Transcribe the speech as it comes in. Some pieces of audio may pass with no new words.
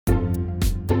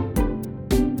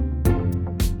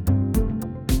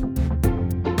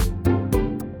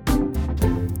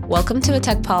Welcome to a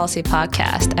Tech Policy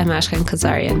Podcast. I'm Ashkan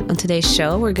Kazarian. On today's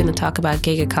show, we're going to talk about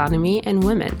gig economy and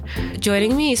women.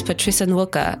 Joining me is Patrice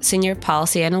Nwuka, Senior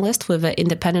Policy Analyst with the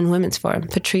Independent Women's Forum.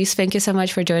 Patrice, thank you so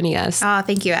much for joining us.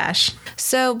 Thank you, Ash.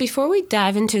 So before we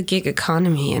dive into gig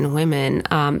economy and women,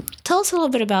 tell us a little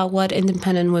bit about what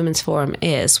Independent Women's Forum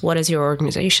is. What is your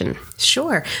organization?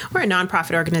 Sure. We're a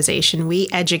nonprofit organization. We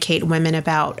educate women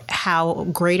about how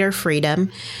greater freedom,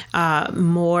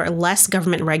 less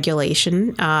government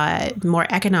regulation, more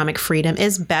economic freedom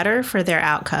is better for their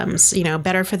outcomes,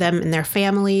 better for them and their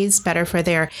families, better for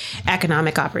their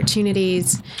economic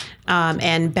opportunities,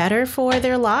 and better for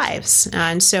their lives.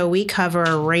 And so we cover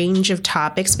a range of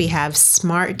topics. We have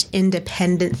smart,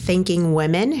 independent thinking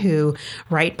women who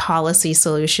write policy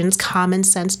solutions, common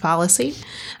sense policy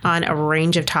on a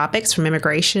range of topics from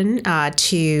immigration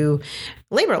to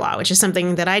labor law, which is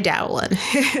something that I dabble in.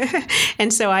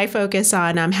 And so I focus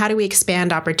on how do we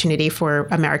expand opportunity for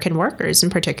American workers, and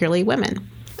particularly women.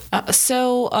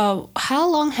 So how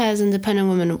long has Independent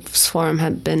Women's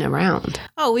Forum been around?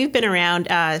 Oh, we've been around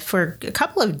for a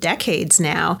couple of decades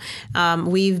now.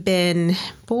 We've been,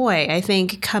 I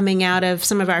think coming out of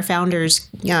some of our founders,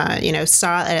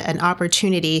 saw an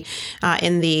opportunity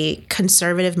in the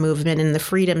conservative movement in the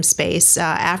freedom space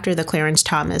after the Clarence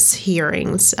Thomas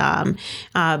hearings.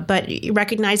 But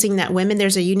recognizing that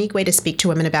there's a unique way to speak to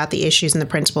women about the issues and the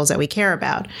principles that we care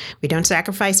about. We don't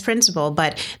sacrifice principle,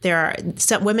 but there are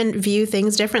some women view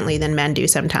things differently than men do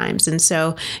sometimes. And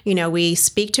so, we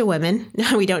speak to women.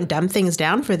 We don't dumb things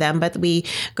down for them, but we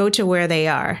go to where they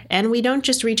are. And we don't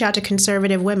just reach out to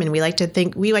conservative women. We like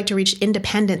to reach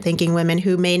independent thinking women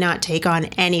who may not take on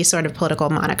any sort of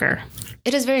political moniker.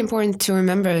 It is very important to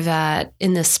remember that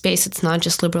in this space, it's not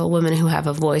just liberal women who have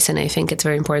a voice. And I think it's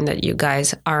very important that you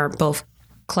guys are both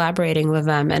collaborating with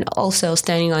them and also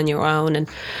standing on your own and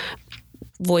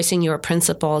voicing your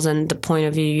principles and the point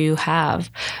of view you have,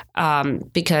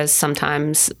 because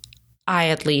sometimes I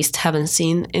at least haven't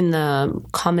seen in the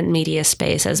common media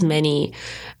space as many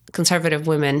conservative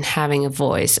women having a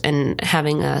voice and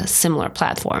having a similar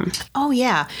platform. Oh,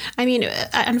 yeah. I mean,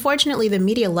 unfortunately, the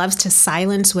media loves to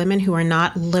silence women who are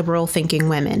not liberal thinking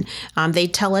women. They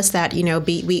tell us that,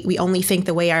 we only think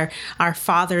the way our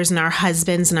fathers and our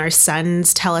husbands and our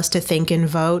sons tell us to think and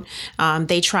vote.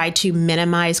 They try to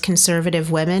minimize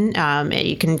conservative women.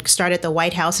 You can start at the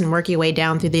White House and work your way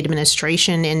down through the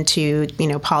administration into,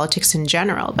 politics in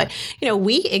general. But,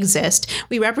 we exist.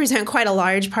 We represent quite a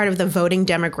large part of the voting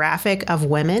demographic of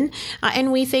women.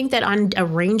 And we think that on a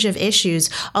range of issues,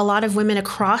 a lot of women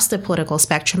across the political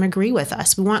spectrum agree with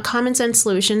us. We want common sense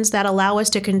solutions that allow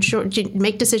us to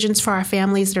make decisions for our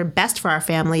families that are best for our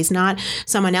families, not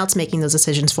someone else making those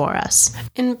decisions for us.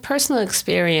 In personal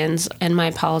experience, and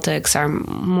my politics are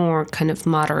more kind of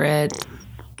moderate,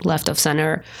 left of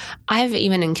center. I've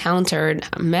even encountered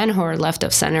men who are left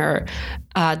of center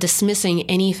dismissing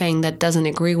anything that doesn't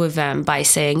agree with them by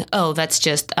saying, oh, that's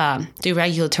just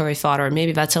deregulatory thought, or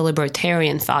maybe that's a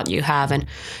libertarian thought you have, and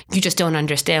you just don't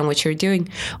understand what you're doing,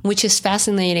 which is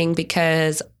fascinating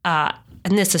because, and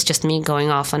this is just me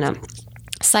going off on a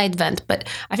side vent, but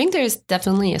I think there's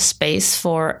definitely a space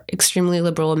for extremely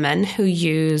liberal men who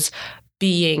use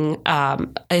being,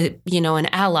 an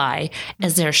ally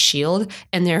as their shield,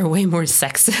 and they're way more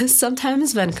sexist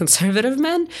sometimes than conservative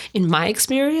men, in my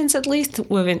experience at least,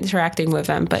 with interacting with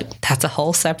them. But that's a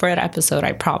whole separate episode.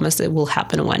 I promise it will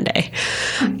happen one day.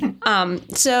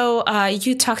 So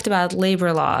you talked about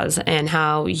labor laws and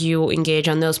how you engage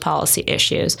on those policy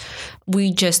issues.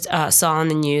 We just saw on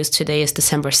the news today is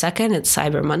December 2nd. It's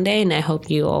Cyber Monday, and I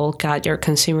hope you all got your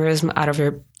consumerism out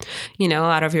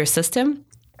of your system.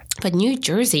 But New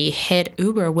Jersey hit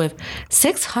Uber with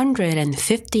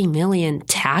 $650 million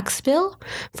tax bill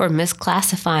for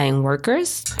misclassifying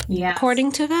workers,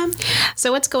 according to them.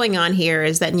 So what's going on here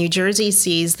is that New Jersey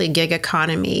sees the gig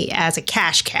economy as a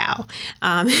cash cow,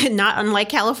 not unlike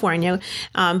California.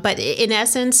 But in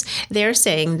essence, they're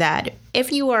saying that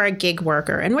if you are a gig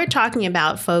worker, and we're talking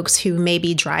about folks who may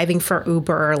be driving for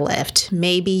Uber or Lyft,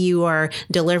 maybe you are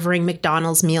delivering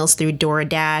McDonald's meals through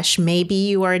DoorDash, maybe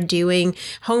you are doing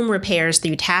home repairs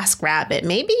through TaskRabbit,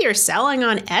 maybe you're selling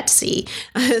on Etsy,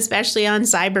 especially on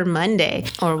Cyber Monday.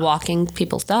 Or walking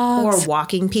people's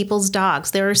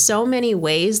dogs. There are so many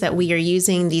ways that we are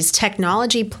using these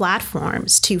technology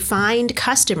platforms to find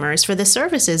customers for the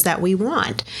services that we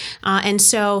want. And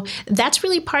so that's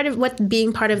really part of what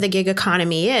being part of the gig economy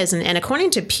economy is. And according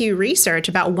to Pew Research,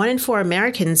 about 1 in 4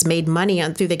 Americans made money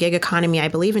through the gig economy, I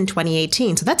believe, in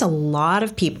 2018. So that's a lot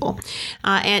of people.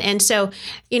 And so,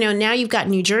 now you've got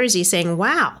New Jersey saying,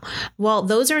 wow, well,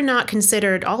 those are not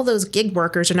considered, all those gig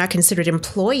workers are not considered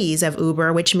employees of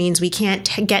Uber, which means we can't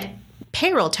get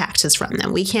payroll taxes from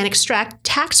them. We can't extract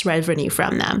tax revenue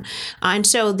from them. And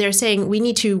so they're saying we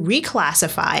need to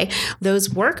reclassify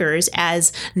those workers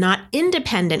as not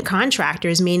independent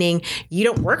contractors, meaning you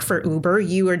don't work for Uber,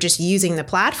 you are just using the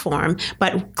platform,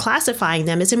 but classifying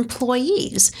them as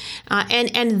employees.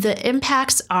 And the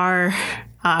impacts are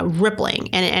rippling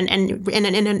and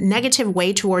in a negative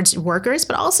way towards workers,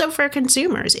 but also for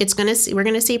consumers. We're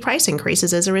going to see price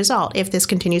increases as a result if this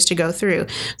continues to go through.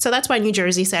 So that's why New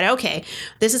Jersey said, okay,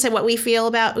 this is what we feel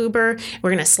about Uber. We're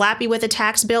going to slap you with a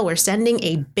tax bill. We're sending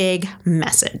a big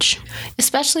message.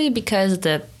 Especially because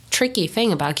the tricky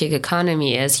thing about gig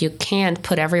economy is you can't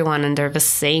put everyone under the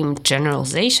same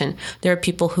generalization. There are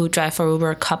people who drive for Uber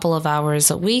a couple of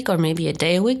hours a week or maybe a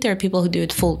day a week. There are people who do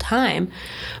it full time,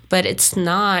 but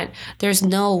there's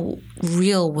no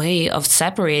real way of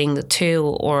separating the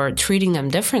two or treating them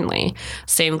differently.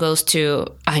 Same goes to,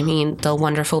 the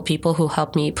wonderful people who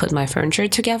help me put my furniture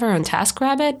together on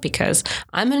TaskRabbit, because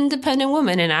I'm an independent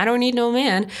woman and I don't need no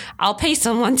man. I'll pay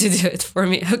someone to do it for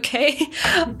me, okay?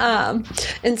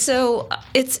 And so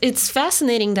it's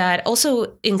fascinating that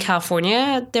also in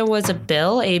California, there was a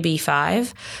bill, AB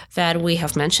 5, that we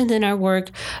have mentioned in our work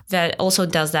that also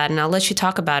does that. And I'll let you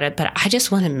talk about it. But I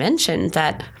just want to mention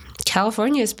that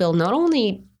California's bill not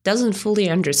only doesn't fully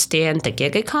understand the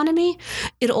gig economy,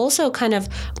 it also kind of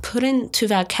put into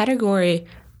that category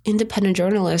independent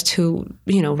journalists who,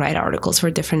 write articles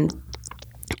for different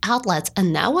outlets.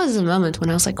 And that was a moment when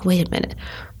I was like, wait a minute,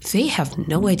 they have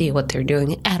no idea what they're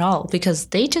doing at all, because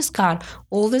they just got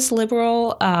all this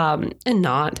liberal and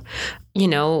not,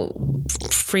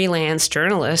 freelance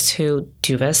journalists who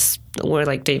do this, or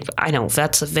I know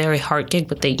that's a very hard gig,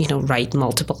 but they, write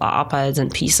multiple op-eds and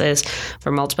pieces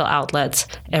for multiple outlets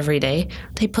every day.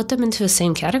 They put them into the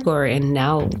same category and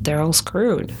now they're all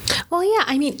screwed. Well,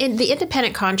 yeah, the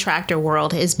independent contractor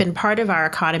world has been part of our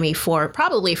economy for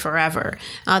probably forever.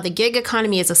 The gig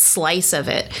economy is a slice of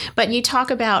it, but you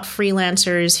talk about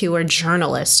freelancers who are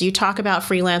journalists. You talk about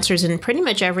freelancers in pretty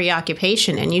much every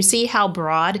occupation, and you see how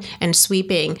broad and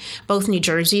sweeping both New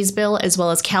Jersey's bill as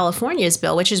well as California's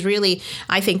bill, which is really,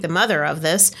 I think, the mother of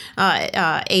this,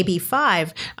 AB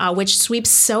 5, which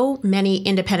sweeps so many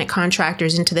independent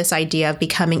contractors into this idea of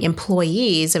becoming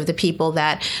employees of the people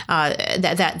that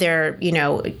they're,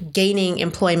 gaining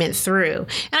employment through.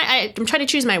 And I'm trying to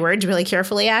choose my words really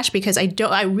carefully, Ash, because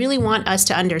I really want us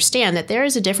to understand that there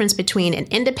is a difference between an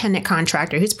independent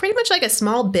contractor who's pretty much like a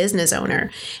small business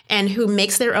owner and who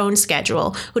makes their own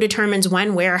schedule, who determines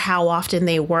when, where, how often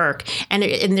they work, and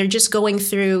they're just going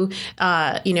through,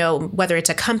 whether it's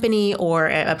a company or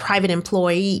a private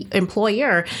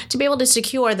employer, to be able to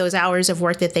secure those hours of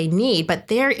work that they need, but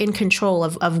they're in control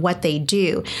of what they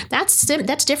do. That's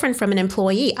different from an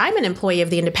employee. I'm an employee of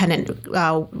the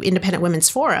Independent Women's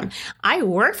Forum. I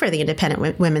work for the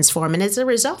Independent Women's Forum, and as a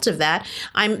result of that,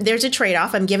 there's a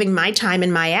trade-off. I'm giving my time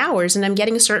and my hours, and I'm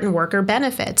getting certain worker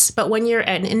benefits. But when you're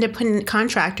an independent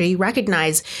contractor, you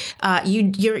recognize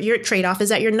your trade-off is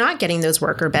that you're not getting those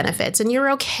worker benefits, and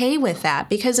you're okay with that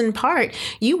because, in part,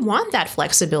 you want that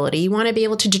flexibility. You want to be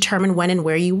able to determine when and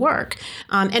where you work.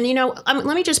 Let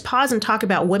me just pause and talk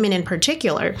about women in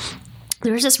particular.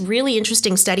 There was this really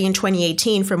interesting study in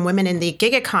 2018 from women in the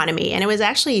gig economy, and it was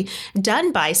actually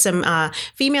done by some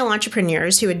female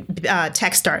entrepreneurs who had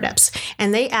tech startups.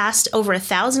 And they asked over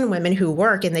 1,000 women who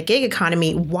work in the gig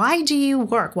economy, why do you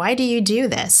work? Why do you do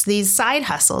this? These side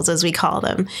hustles, as we call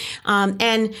them.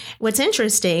 And what's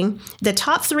interesting, the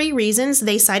top 3 reasons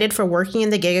they cited for working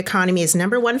in the gig economy is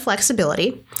number 1,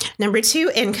 flexibility, number 2,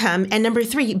 income, and number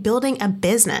 3, building a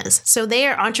business. So they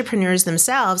are entrepreneurs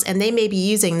themselves, and they may be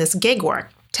using this gig work,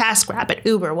 TaskRabbit,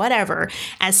 Uber, whatever,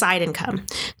 as side income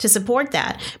to support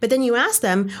that. But then you ask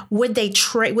them, would they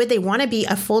want to be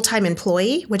a full-time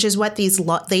employee, which is what these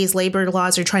labor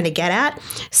laws are trying to get at?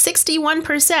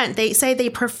 61%, they say they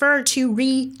prefer to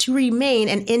remain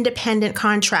an independent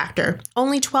contractor.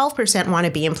 Only 12% want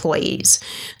to be employees.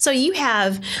 So you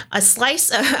have a huge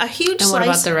slice. And what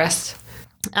about the rest?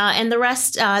 And the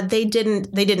rest, they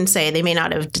didn't say. They may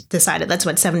not have decided. That's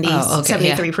what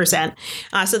 73%.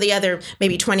 Yeah. So the other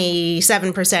maybe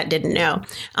 27% didn't know.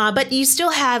 But you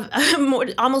still have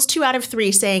almost 2 out of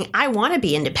 3 saying, I want to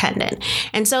be independent.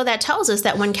 And so that tells us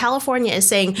that when California is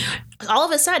saying, all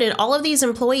of a sudden, all of these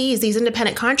employees, these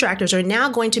independent contractors, are now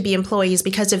going to be employees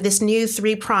because of this new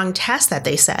 3-pronged test that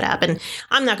they set up. And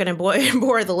I'm not going to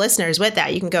bore the listeners with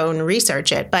that. You can go and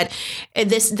research it. But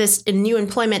this new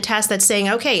employment test that's saying,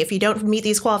 okay, if you don't meet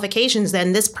these qualifications,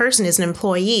 then this person is an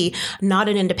employee, not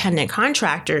an independent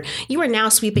contractor. You are now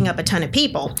sweeping up a ton of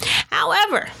people.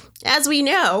 However, as we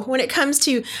know, when it comes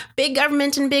to big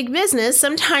government and big business,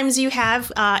 sometimes you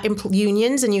have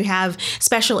unions and you have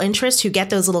special interests who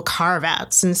get those little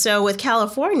carve-outs. And so with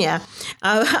California,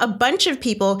 a bunch of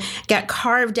people get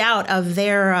carved out of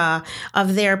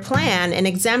their plan and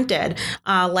exempted,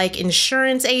 like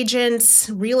insurance agents,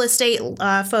 real estate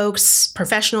folks,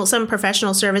 some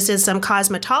professional services, some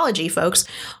cosmetology folks,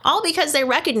 all because they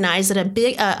recognize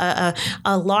that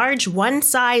a large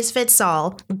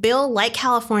one-size-fits-all bill like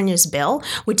California's bill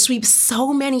would sweep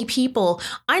so many people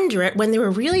under it when they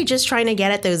were really just trying to get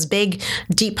at those big,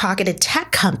 deep-pocketed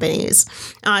tech companies.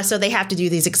 So they have to do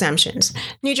these exemptions.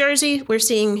 New Jersey, we're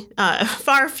seeing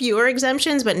far fewer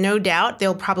exemptions, but no doubt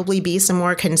there'll probably be some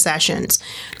more concessions.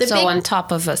 On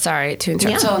top of, sorry to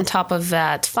interrupt, so on top of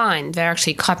that, fine, they're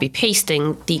actually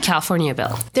copy-pasting the California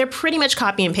bill. They're pretty much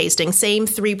copy and pasting, same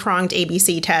 3-pronged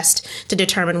ABC test to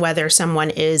determine whether someone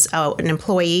is an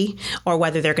employee or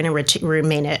whether they're going to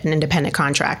remain an independent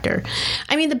contractor.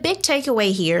 I mean, the big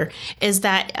takeaway here is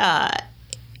that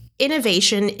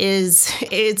innovation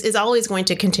is always going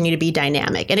to continue to be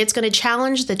dynamic, and it's going to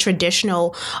challenge the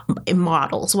traditional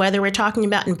models, whether we're talking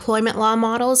about employment law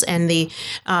models and the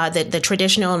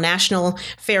traditional national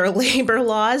fair labor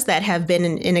laws that have been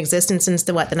in existence since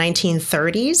the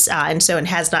 1930s, and so it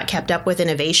has not kept up with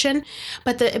innovation.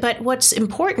 But what's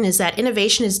important is that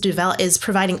innovation is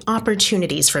providing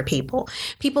opportunities for people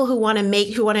who want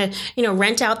to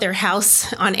rent out their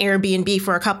house on Airbnb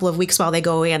for a couple of weeks while they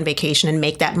go away on vacation and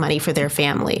make that money for their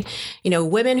family.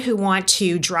 Women who want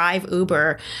to drive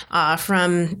Uber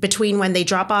from between when they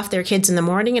drop off their kids in the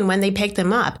morning and when they pick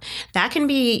them up. That can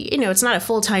be, it's not a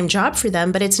full-time job for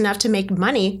them, but it's enough to make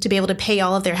money to be able to pay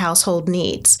all of their household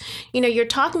needs. You're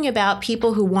talking about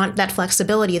people who want that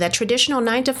flexibility that traditional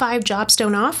 9-to-5 jobs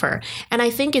don't offer. And I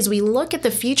think as we look at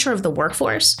the future of the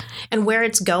workforce and where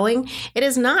it's going, it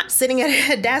is not sitting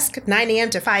at a desk 9 a.m.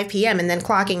 to 5 p.m. and then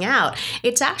clocking out.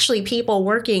 It's actually people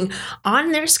working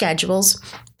on their schedules,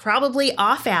 probably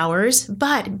off hours,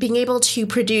 but being able to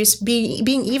produce,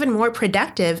 being even more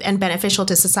productive and beneficial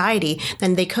to society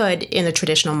than they could in the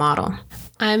traditional model.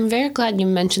 I'm very glad you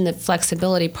mentioned the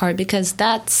flexibility part, because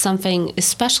that's something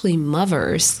especially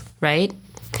mothers, right?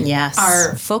 Yes.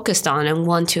 Are focused on and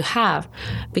want to have,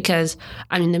 because,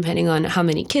 depending on how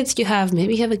many kids you have,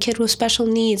 maybe you have a kid with special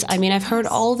needs. I've heard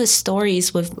all the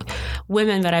stories with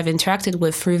women that I've interacted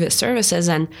with through the services,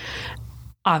 and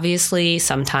obviously,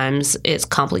 sometimes it's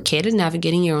complicated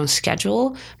navigating your own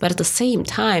schedule, but at the same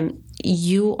time,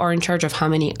 you are in charge of how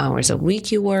many hours a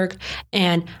week you work.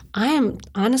 And I am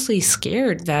honestly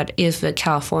scared that if the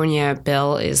California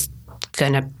bill is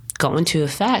going to go into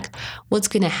effect, what's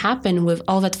going to happen with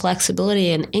all that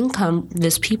flexibility and income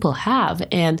these people have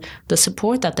and the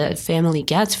support that the family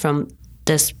gets from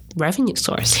this revenue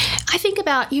source. I think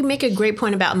you make a great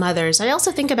point about mothers. I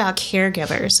also think about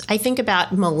caregivers. I think about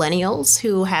millennials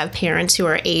who have parents who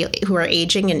are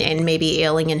aging and maybe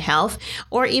ailing in health,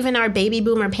 or even our baby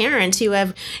boomer parents who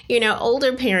have,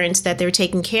 older parents that they're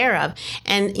taking care of.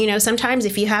 And, sometimes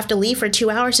if you have to leave for 2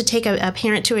 hours to take a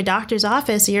parent to a doctor's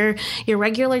office, your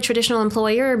regular traditional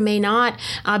employer may not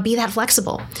be that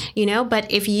flexible, but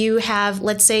if you have,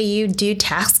 let's say you do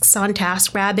tasks on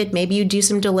TaskRabbit, maybe you do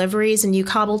some deliveries and you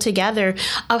cobble together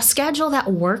a schedule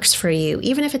that works for you,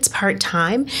 even if it's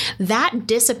part-time, that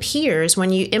disappears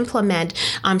when you implement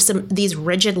these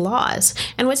rigid laws.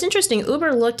 And what's interesting,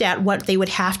 Uber looked at what they would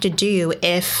have to do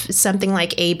if something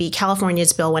like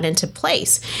California's bill went into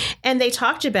place. And they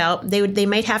talked about they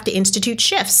might have to institute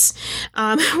shifts,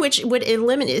 which would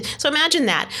eliminate. So imagine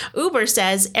that. Uber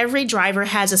says every driver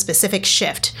has a specific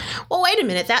shift. Well, wait a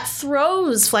minute. That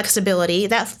throws flexibility.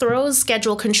 That throws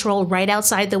schedule control right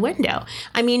outside the window.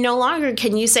 No longer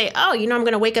can you say, oh, I'm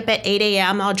going to wake up at 8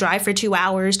 a.m., I'll drive for 2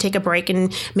 hours, take a break,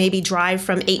 and maybe drive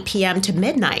from 8 p.m. to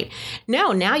midnight.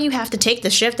 No, now you have to take the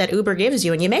shift that Uber gives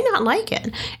you, and you may not like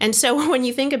it. And so when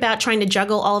you think about trying to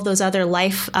juggle all of those other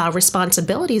life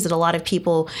responsibilities that a lot of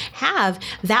people have,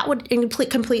 that would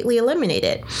completely eliminate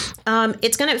it.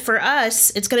 It's going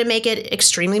to make it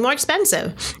extremely more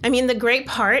expensive. The great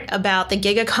part about the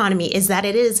gig economy is that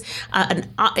it is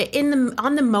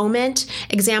on the moment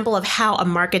example of how a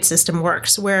market system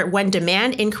works, where when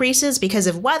demand increases because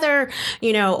of weather,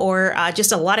 or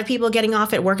just a lot of people getting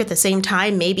off at work at the same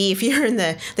time, maybe if you're in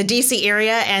the DC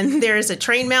area and there's a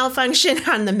train malfunction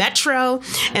on the metro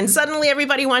and suddenly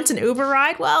everybody wants an Uber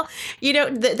ride, well,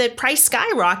 the price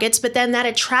skyrockets, but then that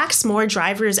attracts more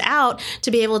drivers out to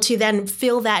be able to then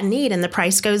fill that need, and the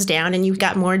price goes down and you've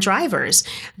got more drivers.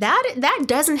 That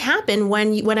doesn't happen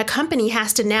when a company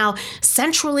has to now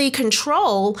centrally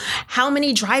control how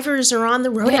many drivers are on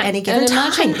the road at any given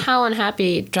time. Imagine how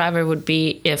unhappy a driver would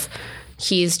be if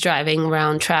he's driving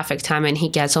around traffic time and he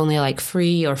gets only like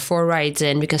 3 or 4 rides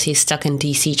in because he's stuck in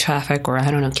DC traffic, or I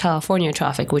don't know, California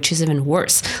traffic, which is even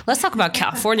worse. Let's talk about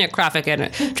California traffic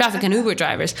and Uber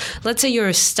drivers. Let's say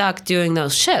you're stuck doing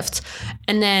those shifts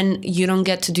and then you don't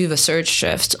get to do the surge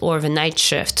shifts or the night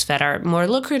shifts that are more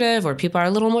lucrative, or people are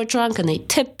a little more drunk and they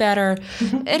tip better.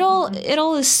 It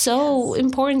all is so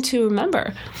important to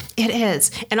remember. It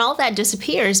is. And all that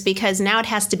disappears because now it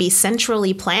has to be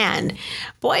centrally planned.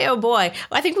 Boy, oh boy.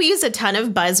 I think we use a ton of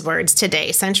buzzwords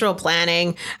today. Central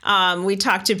planning. We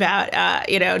talked about,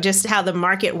 just how the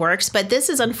market works. But this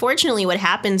is unfortunately what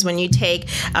happens when you take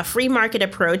a free market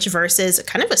approach versus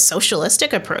kind of a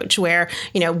socialistic approach where,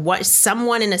 what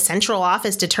someone in a central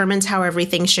office determines how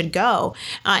everything should go.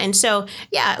 And so,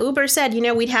 Uber said,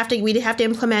 we'd have to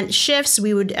implement shifts.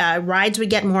 Rides would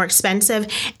get more expensive.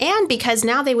 And because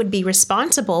now they would be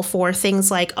responsible for things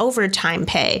like overtime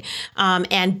pay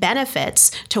and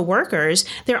benefits to workers,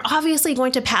 they're obviously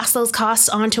going to pass those costs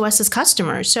on to us as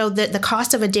customers. So the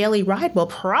cost of a daily ride will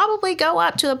probably go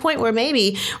up to the point where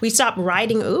maybe we stop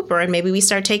riding Uber and maybe we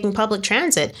start taking public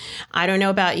transit. I don't know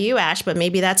about you, Ash, but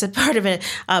maybe that's a part of a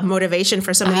motivation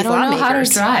for some of these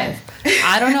lawmakers.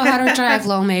 I don't know how to drive,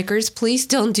 lawmakers. Please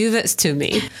don't do this to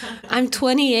me. I'm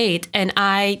 28 and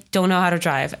I don't know how to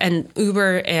drive. And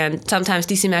Uber and sometimes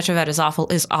DC Metrovet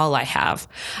is all I have.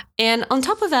 And on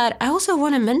top of that, I also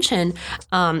want to mention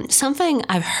something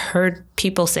I've heard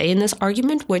people say in this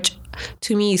argument, which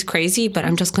to me is crazy, but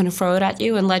I'm just going to throw it at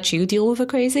you and let you deal with it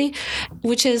crazy,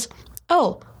 which is,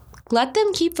 let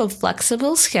them keep a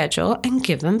flexible schedule and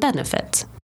give them benefits.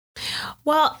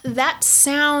 Well, that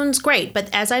sounds great. But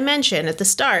as I mentioned at the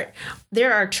start,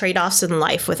 there are trade-offs in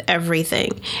life with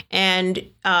everything. And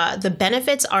the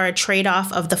benefits are a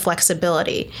trade-off of the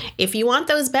flexibility. If you want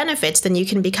those benefits, then you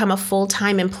can become a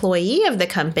full-time employee of the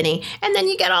company, and then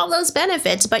you get all those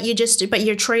benefits, but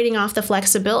you're trading off the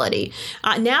flexibility.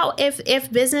 Now,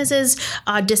 if businesses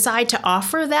decide to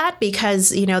offer that because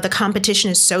the competition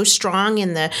is so strong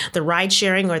in the ride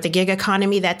sharing or the gig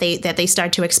economy that they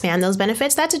start to expand those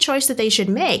benefits, that's a choice that they should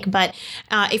make. But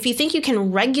if you think you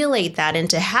can regulate that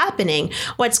into happening,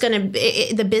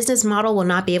 the business model will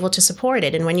not be able to support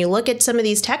it. And when you look at some of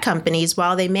these tech companies,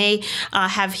 while they may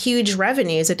have huge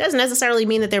revenues, it doesn't necessarily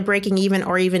mean that they're breaking even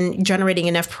or even generating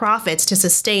enough profits to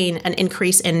sustain an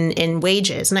increase in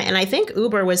wages. And I think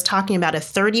Uber was talking about a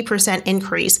 30%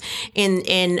 increase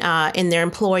in their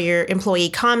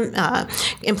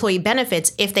employee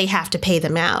benefits if they have to pay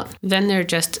them out. Then they're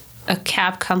just a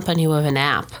cab company with an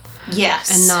app. Yes.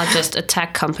 And not just a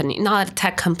tech company, not a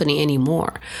tech company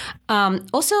anymore.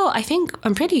 Also,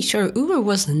 I'm pretty sure Uber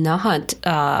was not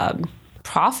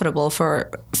profitable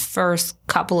for first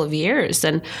couple of years.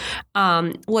 And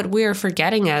what we're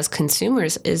forgetting as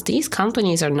consumers is these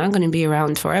companies are not going to be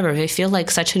around forever. They feel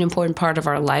like such an important part of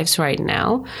our lives right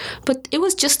now. But it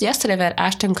was just yesterday that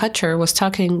Ashton Kutcher was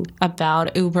talking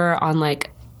about Uber on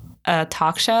a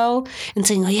talk show and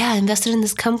saying, I invested in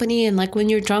this company, and when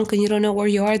you're drunk and you don't know where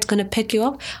you are, it's going to pick you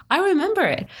up. I remember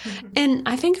it. Mm-hmm. And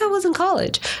I think I was in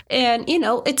college. And,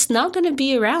 it's not going to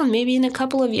be around maybe in a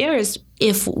couple of years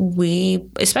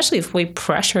especially if we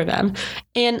pressure them.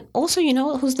 And also,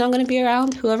 who's not going to be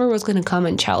around? Whoever was going to come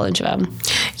and challenge them.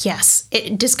 Yes,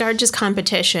 it discourages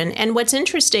competition. And what's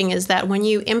interesting is that when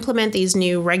you implement these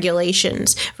new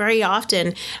regulations, very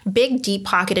often big,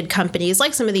 deep-pocketed companies,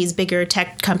 like some of these bigger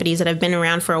tech companies that have been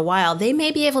around for a while, they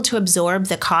may be able to absorb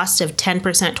the cost of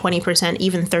 10%, 20%,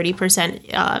 even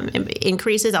 30%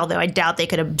 increases, although I doubt they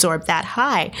could absorb that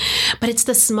high. But it's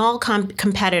the small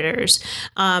competitors.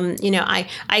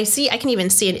 I can even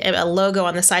see a logo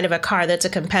on the side of a car that's a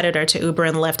competitor to Uber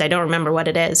and Lyft. I don't remember what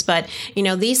it is, but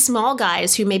these small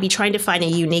guys who may be trying to find a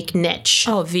unique niche.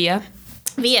 Oh, Via.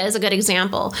 VIA is a good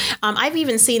example. I've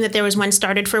even seen that there was one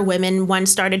started for women, one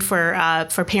started for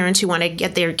parents who want to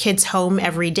get their kids home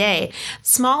every day.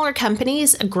 Smaller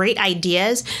companies, great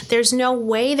ideas. There's no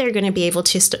way they're going to be able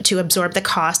to absorb the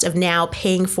cost of now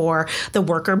paying for the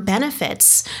worker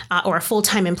benefits or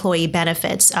full-time employee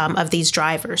benefits of these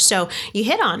drivers. So you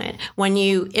hit on it. When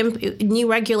new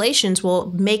regulations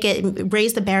will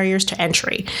raise the barriers to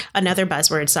entry. Another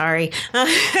buzzword, sorry,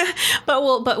 but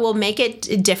we'll make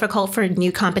it difficult for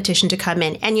new competition to come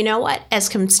in. And you know what? As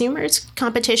consumers,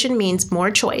 competition means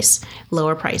more choice,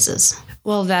 lower prices.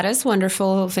 Well, that is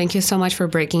wonderful. Thank you so much for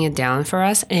breaking it down for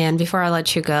us. And before I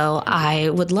let you go,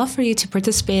 I would love for you to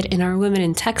participate in our Women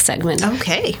in Tech segment.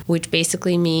 Okay. Which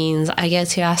basically means I get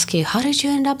to ask you, how did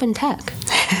you end up in tech?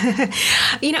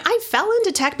 I fell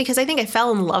into tech because I think I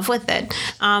fell in love with it.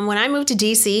 When I moved to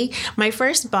DC, my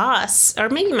first boss, or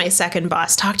maybe my second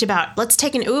boss, talked about, let's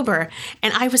take an Uber.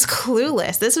 And I was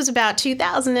clueless. This was about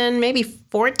 2000 and maybe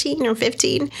 14 or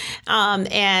 15.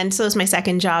 And so it was my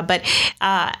second job. But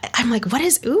I'm like, what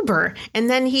is Uber? And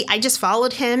then I just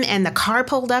followed him and the car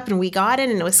pulled up and we got in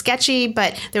and it was sketchy,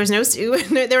 but there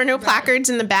were no placards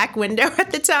in the back window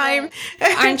at the time.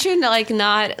 Aren't you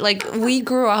we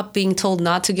grew up being told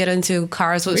not to get into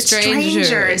cars with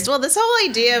strangers. Well, this whole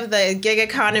idea of the gig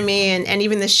economy and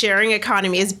even the sharing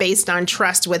economy is based on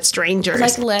trust with strangers.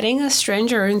 Like letting a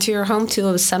stranger into your home to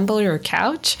assemble your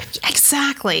couch?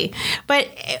 Exactly. But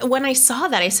when I saw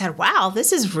that, I said, wow,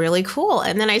 this is really cool.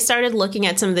 And then I started looking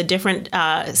at some of the different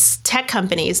tech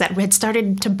companies that had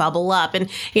started to bubble up. And,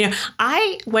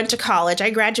 I went to college. I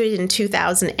graduated in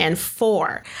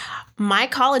 2004. My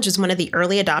college was one of the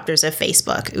early adopters of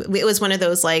Facebook. It was one of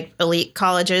those like elite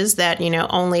colleges that,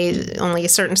 only a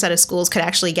certain set of schools could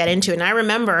actually get into. And I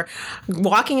remember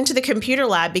walking into the computer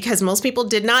lab because most people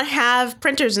did not have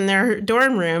printers in their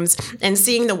dorm rooms and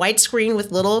seeing the white screen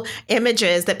with little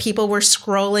images that people were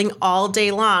scrolling all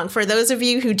day long. For those of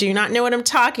you who do not know what I'm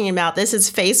talking about, this is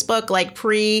Facebook like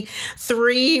pre-3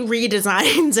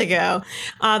 redesigns ago.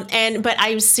 But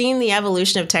I've seen the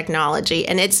evolution of technology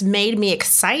and it's made me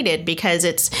excited because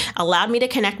it's allowed me to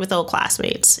connect with old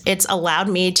classmates. It's allowed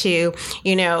me to,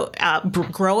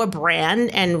 grow a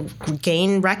brand and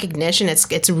gain recognition.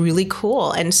 It's really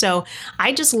cool. And so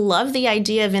I just love the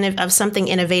idea of something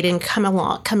innovative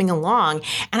coming along.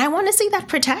 And I want to see that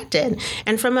protected.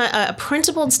 And from a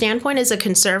principled standpoint, as a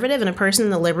conservative and a person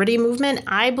in the liberty movement,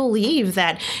 I believe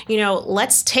that,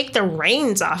 let's take the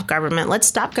reins off government. Let's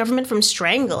stop government from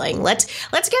strangling. Let's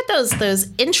get those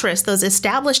interests, those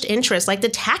established interests, like the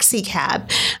taxi cab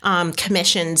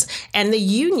commissions and the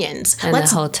unions. And the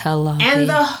hotel lobby. And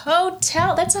the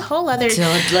hotel. That's a whole other...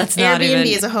 Airbnb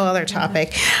is a whole other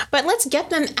topic. But let's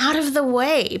get them out of the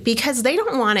way because they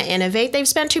don't want to innovate. They've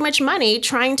spent too much money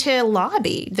trying to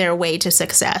lobby their way to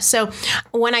success. So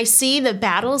when I see the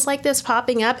battles like this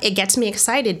popping up, it gets me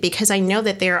excited because I know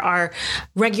that there are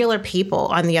regular people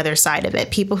on the other side of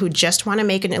it. People who just want to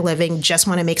make a living, just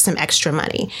want to make some extra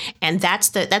money. And that's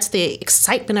the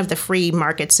excitement of the free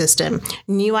market system.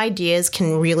 New ideas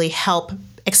can really help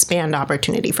expand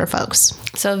opportunity for folks.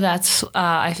 So that's,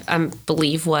 I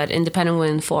believe, what Independent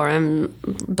Women Forum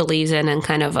believes in and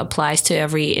kind of applies to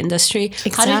every industry.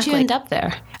 Exactly. How did you end up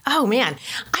there? Oh, man.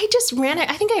 I just ran it.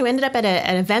 I think I ended up at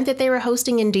an event that they were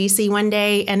hosting in D.C. one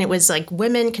day, and it was like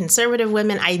women, conservative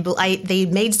women. They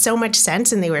made so much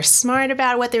sense, and they were smart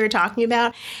about what they were talking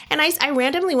about. And I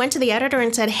randomly went to the editor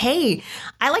and said, hey,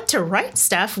 I like to write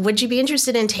stuff. Would you be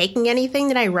interested in taking anything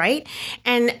that I write?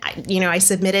 And, I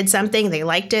submitted something. They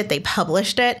liked it. They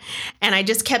published it. And I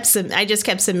just kept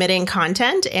submitting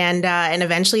content. And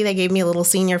eventually they gave me a little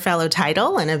senior fellow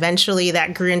title. And eventually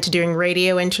that grew into doing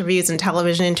radio interviews and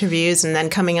television interviews and then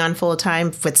coming on full time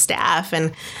with staff.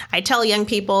 And I tell young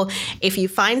people, if you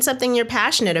find something you're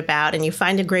passionate about and you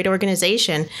find a great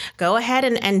organization, go ahead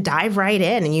and dive right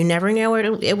in. And you never know where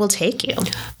it will take you.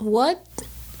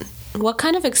 What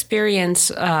kind of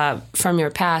experience from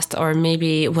your past or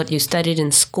maybe what you studied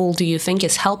in school do you think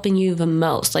is helping you the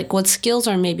most? Like what skills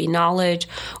or maybe knowledge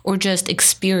or just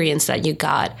experience that you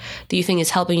got do you think is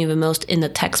helping you the most in the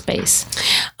tech space?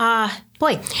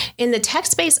 Boy, in the tech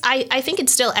space, I think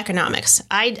it's still economics.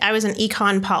 I was an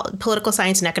political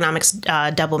science and economics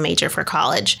double major for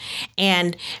college,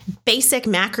 and basic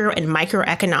macro and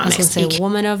microeconomics. I was going to say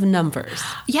woman of numbers.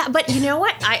 Yeah, but you know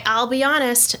what? I'll be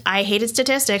honest. I hated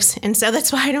statistics, and so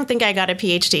that's why I don't think I got a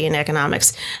PhD in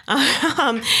economics.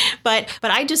 But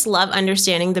I just love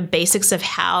understanding the basics of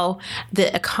how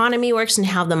the economy works and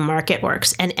how the market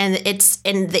works, and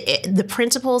the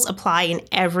principles apply in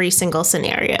every single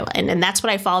scenario, and that's what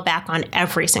I fall back on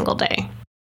every single day.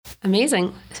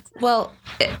 Amazing. Well,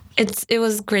 it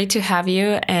was great to have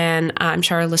you, and I'm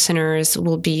sure our listeners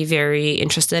will be very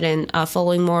interested in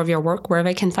following more of your work, where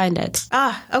they can find it.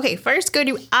 Okay. First, go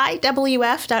to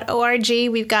iwf.org.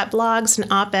 We've got blogs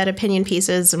and op-ed opinion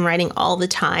pieces. I'm writing all the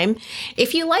time.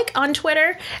 If you like, on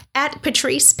Twitter, at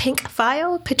Patrice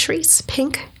Pinkfile, Patrice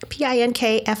Pink,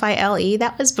 Pinkfile.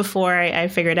 That was before I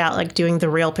figured out like doing the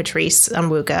real Patrice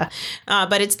Onwuka.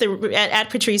 But it's at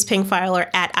Patrice Pinkfile or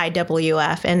at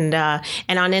IWF. And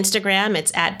on Instagram,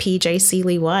 it's at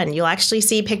PJCeely1. You'll actually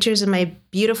see pictures of my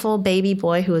beautiful baby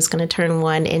boy who is going to turn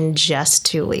 1 in just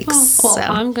 2 weeks. Well,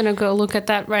 I'm going to go look at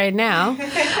that right now.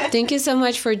 Thank you so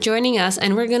much for joining us.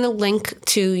 And we're going to link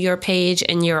to your page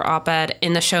and your op-ed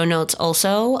in the show notes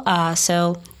also.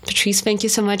 So Patrice, thank you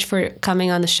so much for coming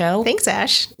on the show. Thanks,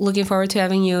 Ash. Looking forward to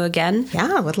having you again.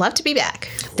 Yeah, would love to be back.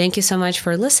 Thank you so much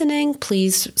for listening.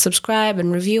 Please subscribe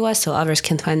and review us so others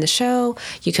can find the show.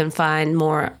 You can find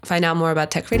out more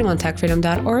about Tech Freedom on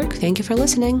techfreedom.org. Thank you for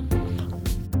listening.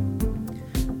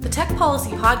 The Tech Policy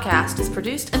Podcast is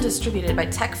produced and distributed by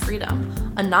Tech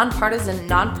Freedom, a nonpartisan,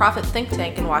 nonprofit think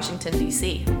tank in Washington,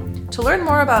 D.C. To learn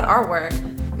more about our work,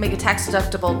 make a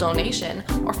tax-deductible donation,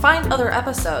 or find other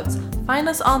episodes, find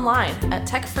us online at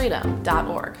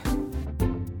techfreedom.org.